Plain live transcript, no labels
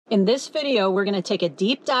In this video, we're going to take a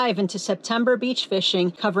deep dive into September beach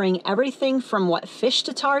fishing, covering everything from what fish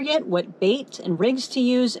to target, what bait and rigs to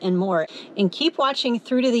use, and more. And keep watching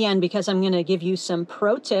through to the end because I'm going to give you some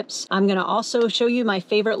pro tips. I'm going to also show you my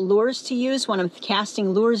favorite lures to use when I'm casting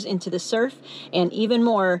lures into the surf, and even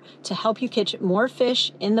more to help you catch more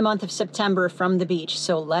fish in the month of September from the beach.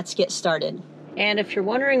 So let's get started. And if you're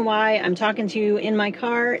wondering why I'm talking to you in my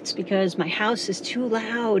car, it's because my house is too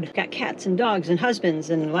loud. Got cats and dogs and husbands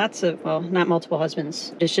and lots of, well, not multiple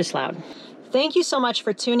husbands. It's just loud. Thank you so much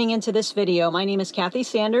for tuning into this video. My name is Kathy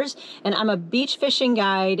Sanders, and I'm a beach fishing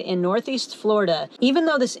guide in Northeast Florida. Even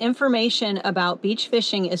though this information about beach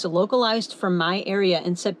fishing is localized for my area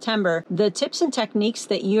in September, the tips and techniques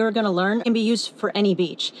that you're going to learn can be used for any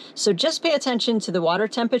beach. So just pay attention to the water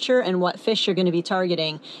temperature and what fish you're going to be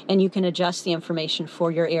targeting, and you can adjust the information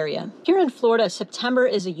for your area. Here in Florida, September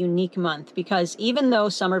is a unique month because even though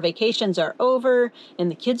summer vacations are over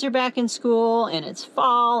and the kids are back in school and it's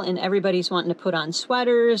fall and everybody's wanting to put on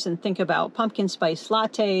sweaters and think about pumpkin spice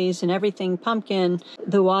lattes and everything pumpkin,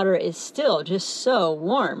 the water is still just so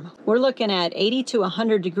warm. We're looking at 80 to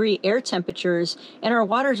 100 degree air temperatures, and our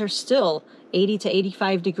waters are still 80 to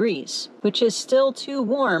 85 degrees, which is still too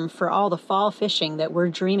warm for all the fall fishing that we're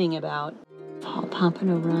dreaming about. Fall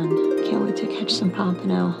pompano run. Can't wait to catch some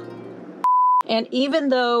pompano. And even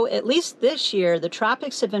though, at least this year, the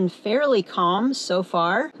tropics have been fairly calm so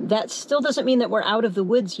far, that still doesn't mean that we're out of the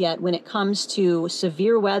woods yet when it comes to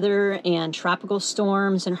severe weather and tropical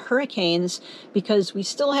storms and hurricanes, because we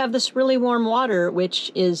still have this really warm water,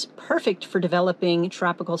 which is perfect for developing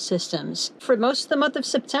tropical systems. For most of the month of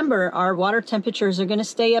September, our water temperatures are going to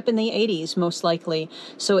stay up in the 80s, most likely.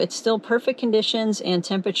 So it's still perfect conditions and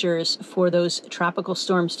temperatures for those tropical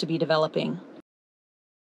storms to be developing.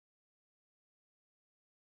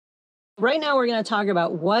 Right now, we're going to talk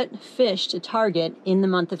about what fish to target in the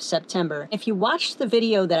month of September. If you watched the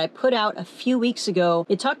video that I put out a few weeks ago,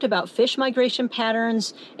 it talked about fish migration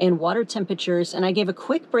patterns and water temperatures, and I gave a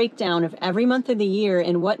quick breakdown of every month of the year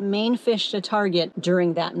and what main fish to target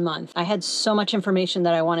during that month. I had so much information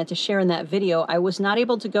that I wanted to share in that video. I was not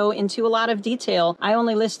able to go into a lot of detail. I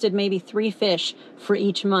only listed maybe 3 fish for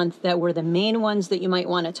each month that were the main ones that you might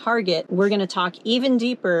want to target. We're going to talk even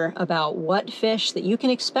deeper about what fish that you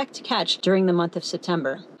can expect to catch during the month of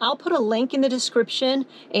September. I'll put a link in the description,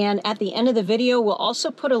 and at the end of the video, we'll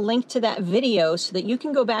also put a link to that video so that you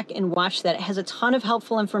can go back and watch that. It has a ton of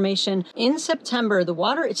helpful information. In September, the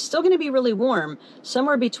water, it's still going to be really warm.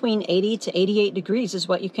 Somewhere between 80 to 88 degrees is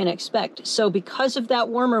what you can expect. So because of that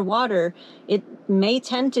warmer water, it may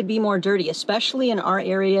tend to be more dirty, especially in our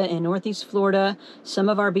area in Northeast Florida. Some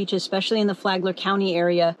of our beaches, especially in the Flagler County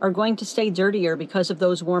area, are going to stay dirtier because of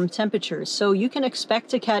those warm temperatures. So you can expect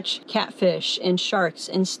to catch catfish and sharks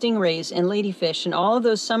and stingrays and ladyfish and all of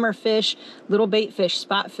those summer fish, little bait fish,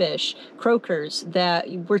 spot fish, croakers that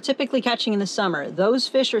we're typically catching in the summer. Those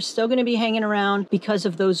fish are still going to be hanging around because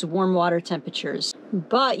of those warm water temperatures.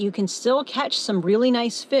 But you can still catch some really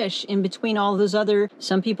nice fish in between all those other,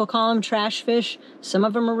 some people call them trash fish. Some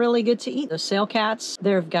of them are really good to eat. Those sail cats,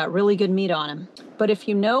 they've got really good meat on them. But if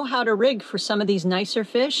you know how to rig for some of these nicer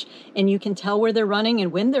fish and you can tell where they're running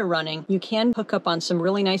and when they're running, you can hook up on some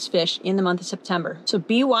really nice fish in the month of September. So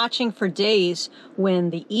be watching for days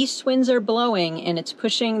when the east winds are blowing and it's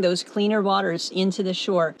pushing those cleaner waters into the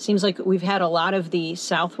shore. Seems like we've had a lot of the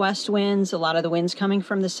southwest winds, a lot of the winds coming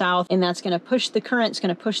from the south, and that's going to push the current, it's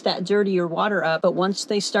going to push that dirtier water up. But once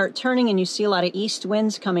they start turning and you see a lot of east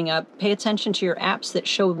winds coming up, pay attention to your apps that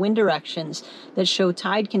show wind directions, that show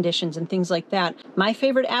tide conditions and things like that. My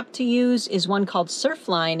favorite app to use is one called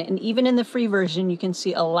Surfline, and even in the free version, you can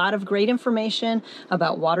see a lot of great information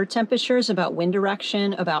about water temperatures, about wind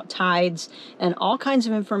direction, about tides, and all kinds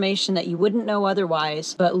of information that you wouldn't know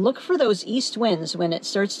otherwise. But look for those east winds. When it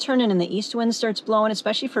starts turning and the east wind starts blowing,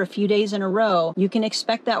 especially for a few days in a row, you can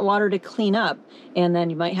expect that water to clean up, and then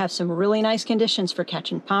you might have some really nice conditions for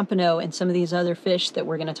catching pompano and some of these other fish that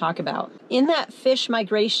we're going to talk about. In that fish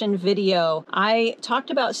migration video, I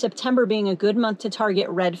talked about September being a good month to target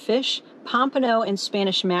redfish, pompano, and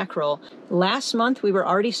Spanish mackerel. Last month, we were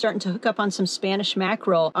already starting to hook up on some Spanish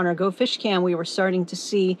mackerel. On our Go Fish Cam, we were starting to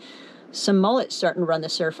see some mullet starting to run the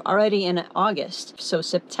surf already in August. So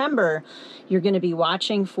September, you're going to be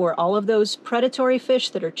watching for all of those predatory fish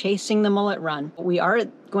that are chasing the mullet run. We are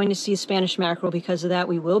going to see Spanish mackerel because of that.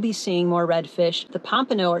 We will be seeing more redfish. The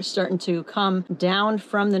pompano are starting to come down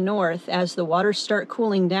from the north as the waters start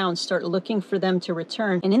cooling down, start looking for them to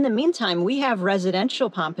return. And in the meantime, we have residential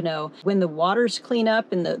pompano. When the waters clean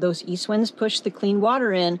up and those east winds push the clean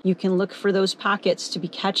water in, you can look for those pockets to be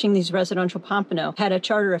catching these residential pompano. Had a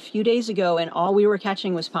charter a few days ago and all we were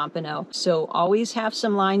catching was pompano. So always have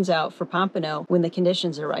some lines out for pompano when the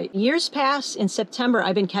conditions are right. Years past, in September,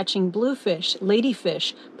 I've been catching bluefish,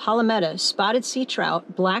 ladyfish, palometa, spotted sea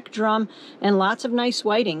trout, black drum, and lots of nice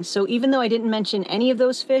whiting. So even though I didn't mention any of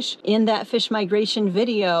those fish in that fish migration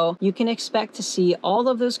video, you can expect to see all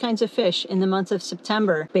of those kinds of fish in the month of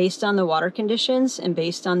September based on the water conditions and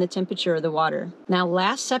based on the temperature of the water. Now,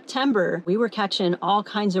 last September, we were catching all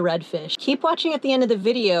kinds of redfish. Keep watching at the end of the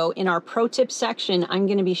video. In our pro tip section, I'm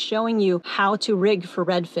going to be showing you how to rig for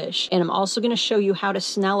redfish. And I'm also going to show you how to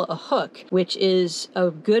snell a hook, which is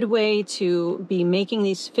a good way to be making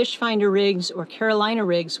these fish finder rigs or Carolina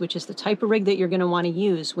rigs, which is the type of rig that you're going to want to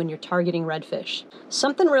use when you're targeting redfish.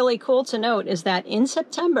 Something really cool to note is that in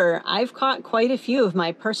September, I've caught quite a few of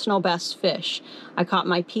my personal best fish. I caught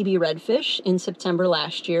my PB redfish in September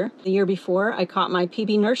last year. The year before, I caught my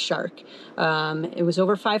PB nurse shark. It was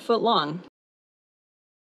over 5 foot long.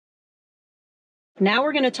 Now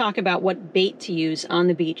we're going to talk about what bait to use on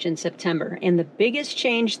the beach in September. And the biggest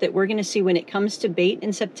change that we're going to see when it comes to bait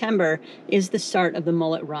in September is the start of the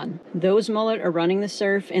mullet run. Those mullet are running the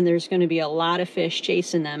surf and there's going to be a lot of fish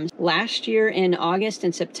chasing them. Last year in August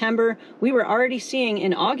and September, we were already seeing,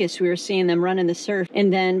 in August, we were seeing them running the surf.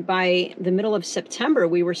 And then by the middle of September,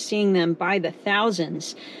 we were seeing them by the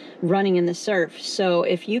thousands running in the surf. So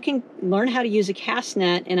if you can learn how to use a cast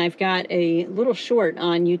net, and I've got a little short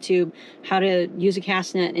on YouTube, how to use a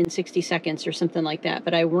cast net in 60 seconds or something like that.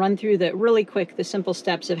 But I run through the simple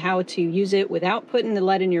steps of how to use it without putting the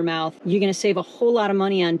lead in your mouth. You're going to save a whole lot of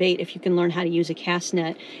money on bait if you can learn how to use a cast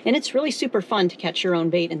net. And it's really super fun to catch your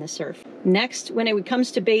own bait in the surf. Next, when it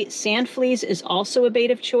comes to bait, sand fleas is also a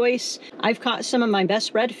bait of choice. I've caught some of my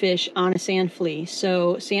best redfish on a sand flea.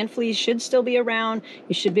 So sand fleas should still be around.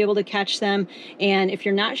 You should be able to catch them. And if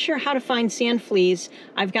you're not sure how to find sand fleas,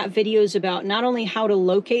 I've got videos about not only how to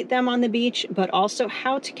locate them on the beach, but also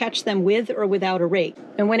how to catch them with or without a rake.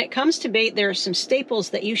 And when it comes to bait, there are some staples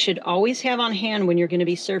that you should always have on hand when you're going to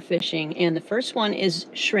be surf fishing. And the first one is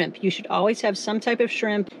shrimp. You should always have some type of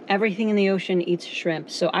shrimp. Everything in the ocean eats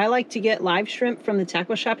shrimp. So I like to get live shrimp from the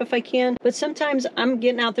tackle shop if I can, but sometimes I'm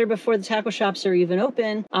getting out there before the tackle shops are even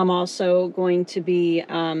open. I'm also going to be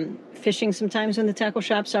fishing sometimes when the tackle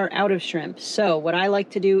shops are out of shrimp. So what I like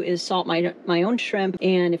to do is salt my own shrimp.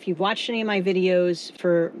 And if you've watched any of my videos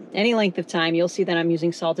for any length of time, you'll see that I'm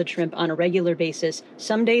using salted shrimp on a regular basis.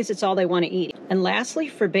 Some days it's all they want to eat. And lastly,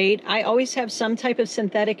 for bait, I always have some type of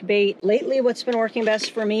synthetic bait. Lately, what's been working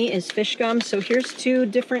best for me is fish gum. So here's 2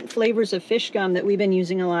 different flavors of fish gum that we've been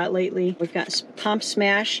using a lot lately. We've got Pump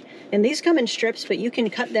Smash, and these come in strips, but you can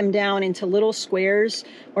cut them down into little squares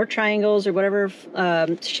or triangles or whatever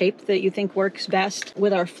shape that you think works best.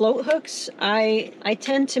 With our float hooks, I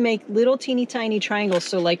tend to make little teeny tiny triangles.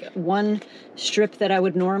 So like one strip that I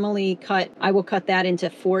would normally cut, I will cut that into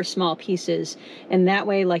 4 small pieces. And that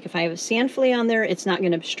way, like if I have a sand flea on there, it's not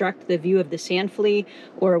going to obstruct the view of the sand flea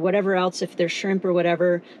or whatever else. If there's shrimp or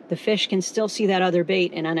whatever, the fish can still see that other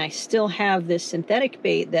bait. And then I still have this synthetic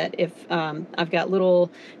bait that if I've got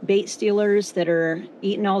little bait stealers that are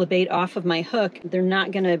eating all the bait off of my hook, they're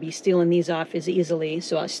not going to be stealing these off as easily.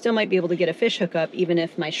 So I still might be able to get a fish hook up even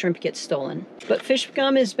if my shrimp gets stolen. But fish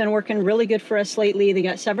gum has been working really good for us lately. They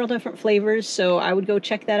got several different flavors, so I would go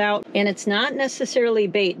check that out. And it's not necessarily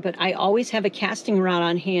bait, but I always have a casting rod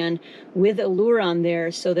on hand with a lure on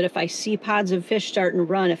there so that if I see pods of fish starting to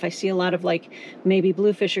run, if I see a lot of like maybe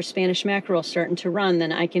bluefish or Spanish mackerel starting to run,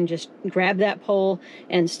 then I can just grab that pole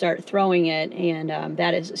and start throwing it. And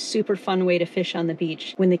that is a super fun way to fish on the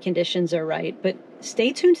beach when the conditions are right. But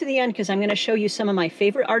stay tuned to the end because I'm going to show you some of my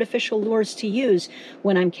favorite artificial lures to use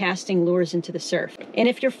when I'm casting lures into the surf. And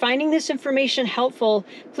if you're finding this information helpful,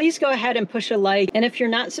 please go ahead and push a like. And if you're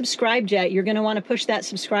not subscribed yet, you're going to want to push that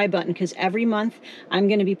subscribe button because every month I'm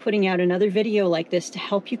going to be putting out another video like this to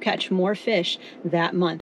help you catch more fish that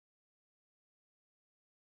month.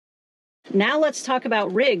 Now let's talk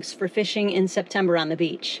about rigs for fishing in September on the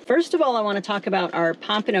beach. First of all, I want to talk about our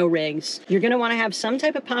pompano rigs. You're going to want to have some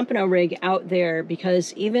type of pompano rig out there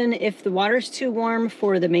because even if the water's too warm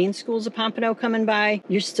for the main schools of pompano coming by,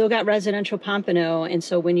 you're still got residential pompano. And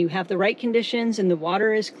so when you have the right conditions and the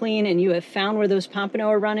water is clean and you have found where those pompano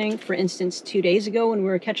are running, for instance, 2 days ago when we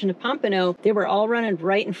were catching a pompano, they were all running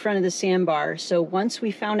right in front of the sandbar. So once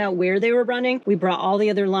we found out where they were running, we brought all the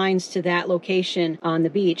other lines to that location on the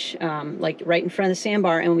beach, like right in front of the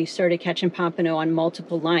sandbar, and we started catching pompano on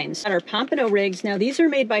multiple lines. Our pompano rigs, now these are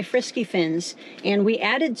made by Frisky Fins, and we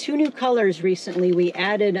added 2 new colors recently. We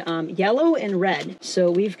added yellow and red.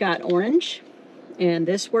 So we've got orange, and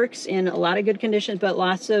this works in a lot of good conditions, but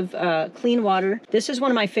lots of clean water. This is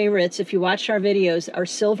one of my favorites. If you watch our videos, our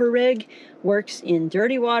silver rig works in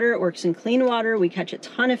dirty water, it works in clean water. We catch a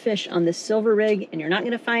ton of fish on this silver rig, and you're not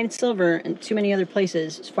going to find silver in too many other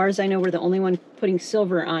places. As far as I know, we're the only one putting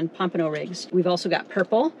silver on pompano rigs. We've also got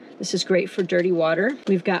purple. This is great for dirty water.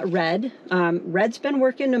 We've got red. Red's been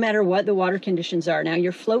working no matter what the water conditions are. Now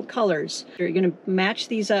your float colors, you're going to match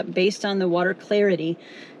these up based on the water clarity.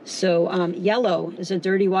 So yellow is a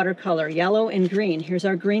dirty water color, yellow and green. Here's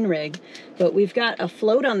our green rig, but we've got a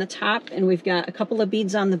float on the top and we've got a couple of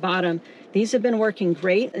beads on the bottom. These have been working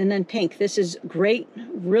great. And then pink, this is great,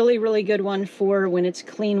 really, really good one for when it's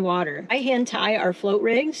clean water. I hand tie our float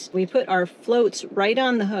rigs. We put our floats right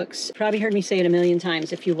on the hooks. Probably heard me say it a million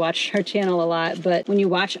times if you watch our channel a lot, but when you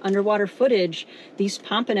watch underwater footage, these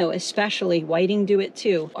pompano, especially, whiting do it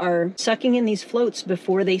too, are sucking in these floats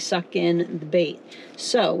before they suck in the bait.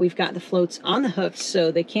 So we've got the floats on the hooks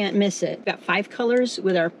so they can't miss it. We've got 5 colors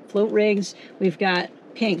with our float rigs. We've got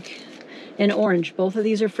pink and orange. Both of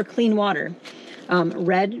these are for clean water.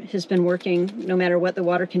 Red has been working no matter what the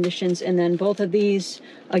water conditions, and then both of these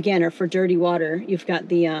again are for dirty water. You've got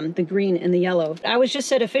the green and the yellow. I was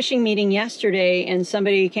just at a fishing meeting yesterday and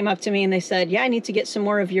somebody came up to me and they said, yeah, I need to get some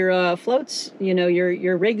more of your floats, you know,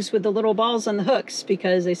 your rigs with the little balls on the hooks,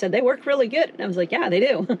 because they said they work really good. And I was like, yeah, they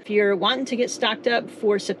do. If you're wanting to get stocked up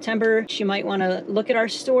for September, you might want to look at our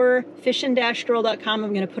store, fishin-girl.com.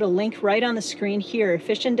 I'm going to put a link right on the screen here,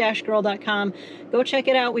 fishin-girl.com. Go check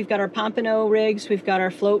it out. We've got our pompano rigs, we've got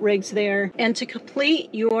our float rigs there. And to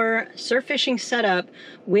complete your surf fishing setup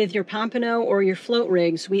with your pompano or your float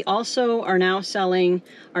rigs, we also are now selling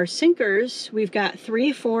our sinkers. We've got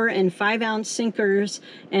 3, 4, and 5 ounce sinkers,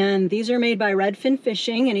 and these are made by Redfin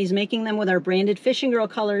Fishing, and he's making them with our branded Fishing Girl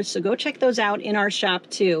colors. So go check those out in our shop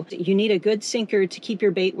too. You need a good sinker to keep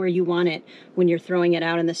your bait where you want it when you're throwing it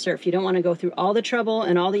out in the surf. You don't want to go through all the trouble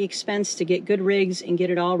and all the expense to get good rigs and get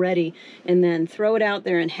it all ready and then throw it out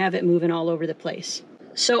there and have it moving all over the place.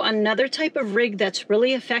 So another type of rig that's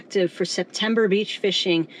really effective for September beach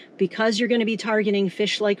fishing, because you're going to be targeting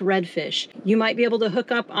fish like redfish, you might be able to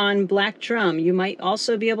hook up on black drum. You might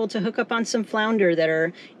also be able to hook up on some flounder that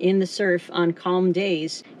are in the surf on calm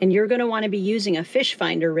days. And you're going to want to be using a fish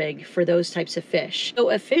finder rig for those types of fish. So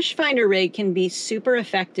a fish finder rig can be super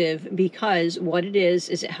effective because what it is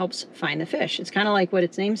it helps find the fish. It's kind of like what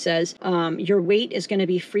its name says. Your weight is going to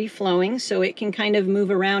be free flowing, so it can kind of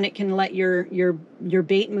move around. It can let your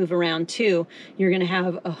bait move around too. You're going to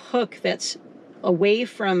have a hook that's away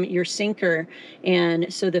from your sinker,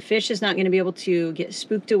 and so the fish is not going to be able to get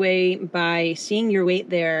spooked away by seeing your weight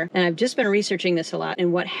there. And I've just been researching this a lot,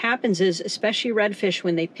 and what happens is, especially redfish,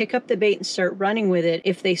 when they pick up the bait and start running with it,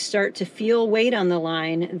 if they start to feel weight on the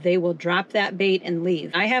line, they will drop that bait and leave.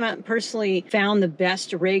 I haven't personally found the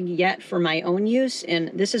best rig yet for my own use, and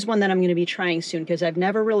this is one that I'm going to be trying soon because I've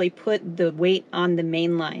never really put the weight on the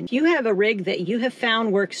main line. If you have a rig that you have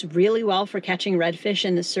found works really well for catching redfish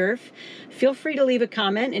in the surf, feel free to leave a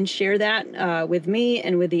comment and share that with me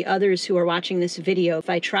and with the others who are watching this video. If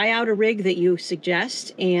I try out a rig that you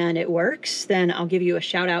suggest and it works, then I'll give you a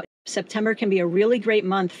shout out. September can be a really great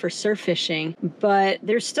month for surf fishing, but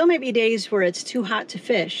there still may be days where it's too hot to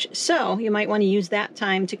fish. So you might want to use that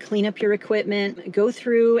time to clean up your equipment, go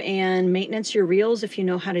through and maintenance your reels if you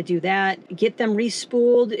know how to do that, get them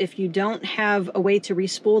re-spooled. If you don't have a way to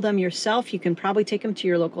re-spool them yourself, you can probably take them to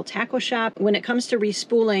your local tackle shop. When it comes to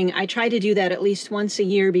re-spooling, I try to do that at least once a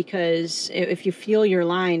year, because if you feel your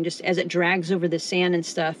line, just as it drags over the sand and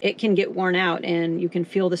stuff, it can get worn out and you can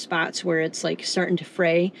feel the spots where it's like starting to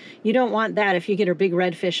fray. You don't want that if you get a big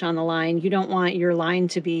redfish on the line. You don't want your line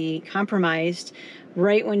to be compromised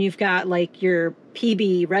right when you've got like your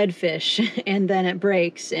PB redfish and then it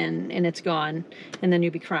breaks and it's gone, and then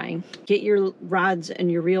you'll be crying. Get your rods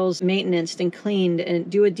and your reels maintenanced and cleaned,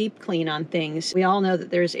 and do a deep clean on things. We all know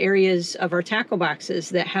that there's areas of our tackle boxes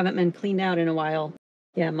that haven't been cleaned out in a while.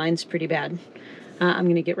 Yeah, mine's pretty bad. I'm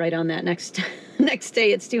going to get right on that next next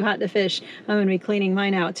day it's too hot to fish, I'm gonna be cleaning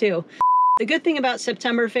mine out too. The good thing about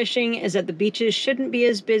September fishing is that the beaches shouldn't be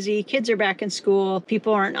as busy. Kids are back in school.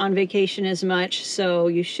 People aren't on vacation as much. So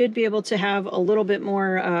you should be able to have a little bit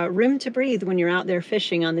more room to breathe when you're out there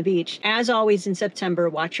fishing on the beach. As always in September,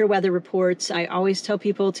 watch your weather reports. I always tell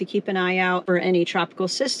people to keep an eye out for any tropical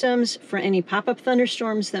systems, for any pop-up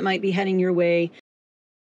thunderstorms that might be heading your way.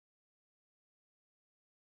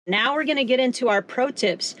 Now we're going to get into our pro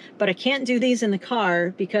tips, but I can't do these in the car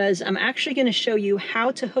because I'm actually going to show you how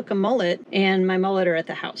to hook a mullet, and my mullet are at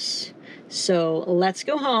the house. So let's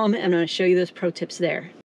go home and I'm going to show you those pro tips there.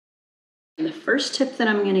 And the first tip that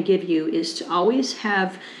I'm going to give you is to always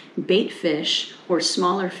have bait fish or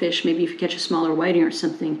smaller fish, maybe if you catch a smaller whiting or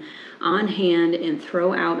something, on hand and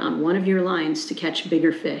throw out on one of your lines to catch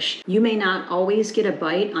bigger fish. You may not always get a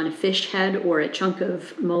bite on a fish head or a chunk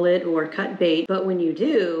of mullet or cut bait, but when you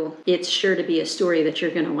do, it's sure to be a story that you're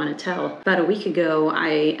going to want to tell. About a week ago,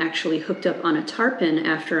 I actually hooked up on a tarpon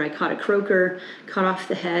after I caught a croaker, cut off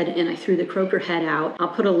the head, and I threw the croaker head out. I'll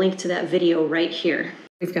put a link to that video right here.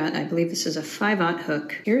 We've got, I believe this is a 5/0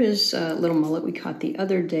 hook. Here is a little mullet we caught the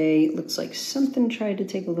other day. It looks like something tried to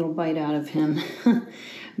take a little bite out of him.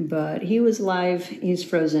 But he was live, he's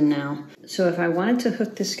frozen now. So if I wanted to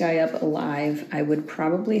hook this guy up alive, I would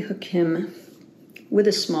probably hook him with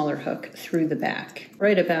a smaller hook through the back,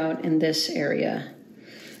 right about in this area.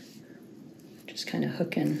 Just kind of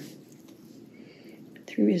hooking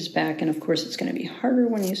through his back, and of course it's going to be harder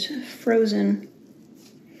when he's frozen.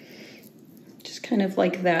 Just kind of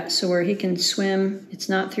like that, so where he can swim, it's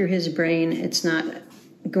not through his brain, it's not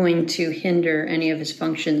going to hinder any of his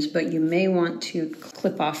functions, but you may want to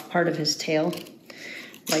clip off part of his tail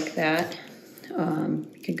like that. You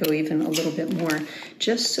could go even a little bit more,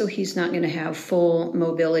 just so he's not going to have full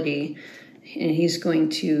mobility and he's going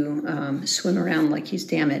to swim around like he's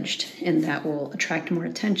damaged, and that will attract more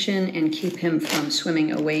attention and keep him from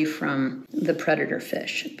swimming away from the predator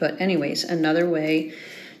fish. But anyways, another way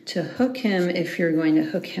to hook him, if you're going to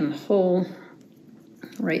hook him whole,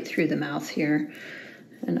 right through the mouth here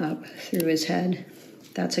and up through his head.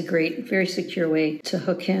 That's a great, very secure way to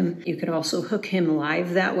hook him. You could also hook him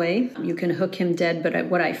live that way. You can hook him dead, but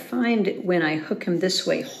what I find when I hook him this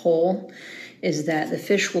way whole is that the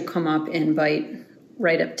fish will come up and bite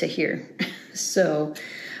right up to here. So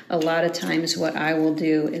a lot of times what I will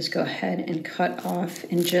do is go ahead and cut off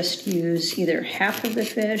and just use either half of the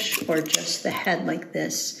fish or just the head like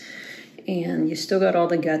this. And you still got all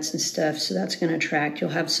the guts and stuff, so that's going to attract.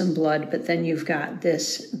 You'll have some blood, but then you've got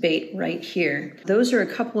this bait right here. Those are a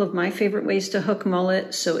couple of my favorite ways to hook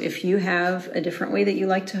mullet. So if you have a different way that you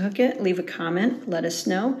like to hook it, leave a comment, let us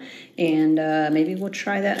know, and maybe we'll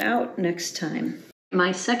try that out next time.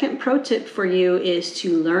 My second pro tip for you is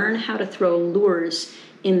to learn how to throw lures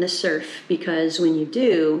in the surf, because when you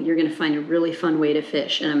do, you're going to find a really fun way to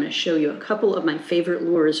fish. And I'm going to show you a couple of my favorite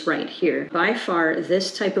lures right here. By far,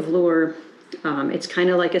 this type of lure, it's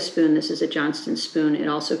kind of like a spoon. This is a Johnston spoon. It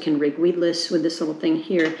also can rig weedless with this little thing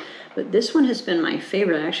here. But this one has been my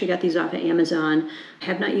favorite. I actually got these off of Amazon. I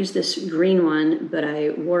have not used this green one, but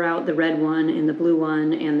I wore out the red one and the blue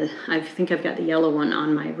one, and I think I've got the yellow one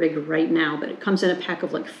on my rig right now, but it comes in a pack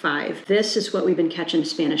of like 5. This is what we've been catching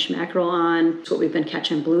Spanish mackerel on. It's what we've been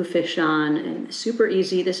catching bluefish on, and super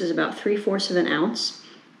easy. This is about 3/4 of an ounce.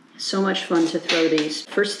 So much fun to throw these.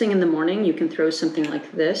 First thing in the morning, you can throw something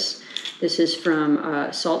like this. This is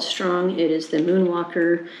from Salt Strong. It is the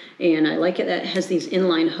Moonwalker, and I like it that it has these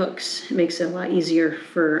inline hooks. It makes it a lot easier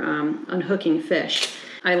for unhooking fish.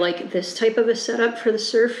 I like this type of a setup for the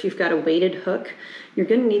surf. You've got a weighted hook. You're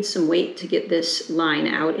going to need some weight to get this line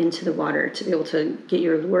out into the water to be able to get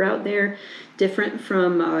your lure out there. Different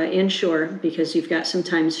from inshore, because you've got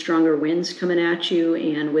sometimes stronger winds coming at you,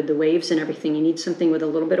 and with the waves and everything, you need something with a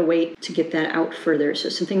little bit of weight to get that out further. So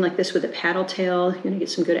something like this with a paddle tail, you're going to get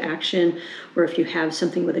some good action. Or if you have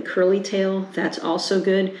something with a curly tail, that's also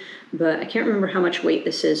good. But I can't remember how much weight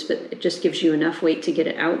this is, but it just gives you enough weight to get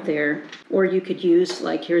it out there. Or you could use,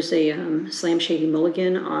 like, here's a Slam Shady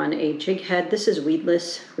Mulligan on a jig head. This is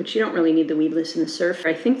weedless, which you don't really need the weedless in the surf.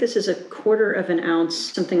 I think this is a 1/4 of an ounce.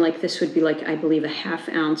 Something like this would be like, I believe, a 1/2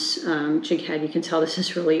 ounce jig head. You can tell this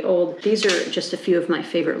is really old. These are just a few of my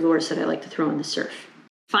favorite lures that I like to throw in the surf.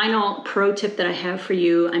 Final pro tip that I have for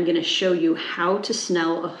you, I'm going to show you how to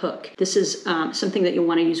snell a hook. This is something that you'll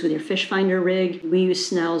want to use with your fish finder rig. We use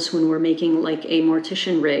snells when we're making like a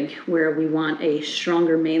mortician rig, where we want a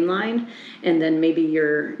stronger main line, and then maybe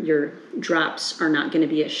your drops are not going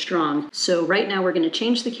to be as strong. So right now we're going to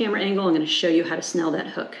change the camera angle. I'm going to show you how to snell that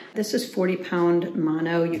hook. This is 40-pound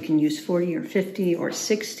mono. You can use 40 or 50 or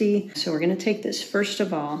 60. So we're going to take this first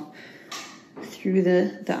of all through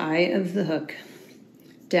the eye of the hook,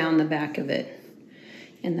 down the back of it.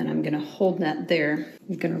 And then I'm gonna hold that there.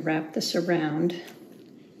 I'm gonna wrap this around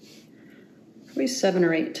probably 7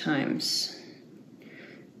 or 8 times.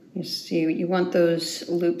 You see, you want those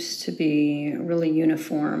loops to be really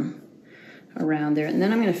uniform around there. And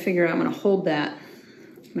then I'm gonna figure out, I'm gonna hold that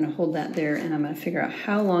there, and I'm gonna figure out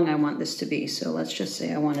how long I want this to be. So let's just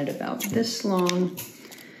say I want it about this long.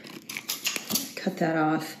 Cut that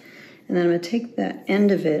off. And then I'm gonna take that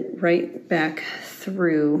end of it right back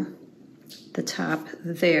through the top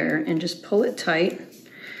there and just pull it tight.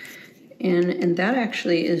 And that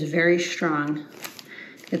actually is very strong.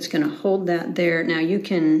 It's gonna hold that there. Now you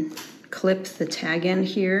can clip the tag end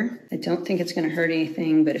here. I don't think it's gonna hurt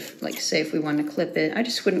anything, but if, like say if we want to clip it, I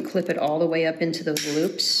just wouldn't clip it all the way up into those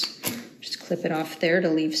loops. Just clip it off there to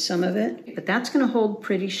leave some of it. But that's gonna hold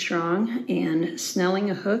pretty strong, and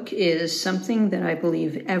snelling a hook is something that I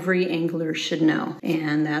believe every angler should know.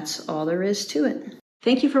 And that's all there is to it.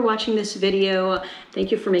 Thank you for watching this video.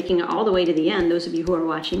 Thank you for making it all the way to the end, those of you who are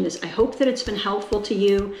watching this. I hope that it's been helpful to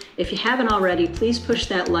you. If you haven't already, please push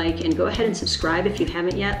that like and go ahead and subscribe if you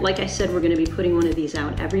haven't yet. Like I said, we're gonna be putting one of these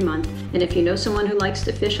out every month. And if you know someone who likes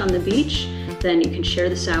to fish on the beach, then you can share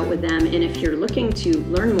this out with them. And if you're looking to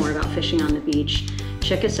learn more about fishing on the beach,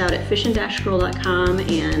 check us out at fishandschroll.com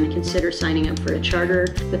and consider signing up for a charter.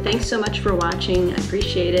 But thanks so much for watching. I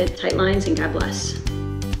appreciate it. Tight lines and God bless.